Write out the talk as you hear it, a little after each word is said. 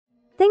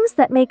Things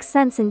that make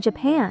sense in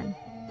Japan.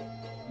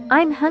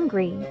 I'm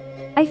hungry.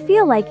 I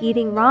feel like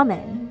eating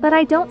ramen, but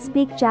I don't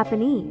speak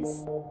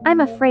Japanese. I'm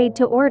afraid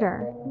to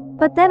order.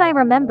 But then I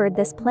remembered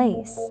this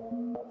place.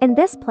 In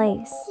this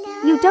place,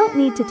 you don't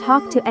need to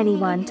talk to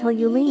anyone till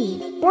you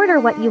leave. Order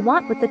what you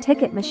want with the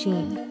ticket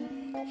machine.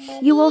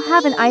 You will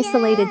have an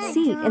isolated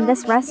seat in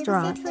this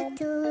restaurant.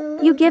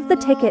 You give the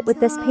ticket with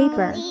this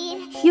paper.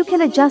 You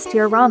can adjust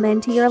your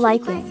ramen to your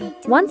liking.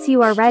 Once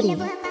you are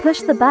ready,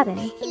 push the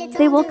button.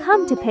 They will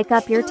come to pick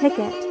up your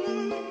ticket.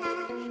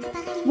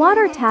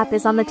 Water tap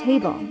is on the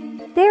table.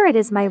 There it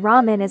is, my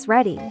ramen is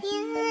ready.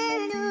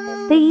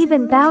 They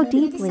even bow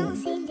deeply.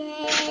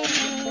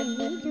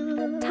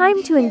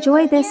 Time to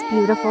enjoy this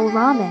beautiful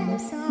ramen.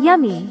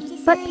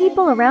 Yummy, but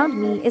people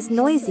around me is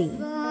noisy.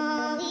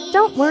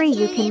 Don't worry,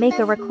 you can make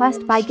a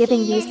request by giving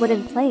these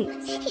wooden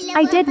plates.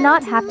 I did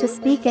not have to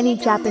speak any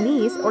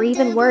Japanese or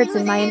even words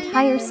in my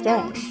entire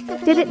stay.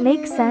 Did it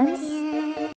make sense?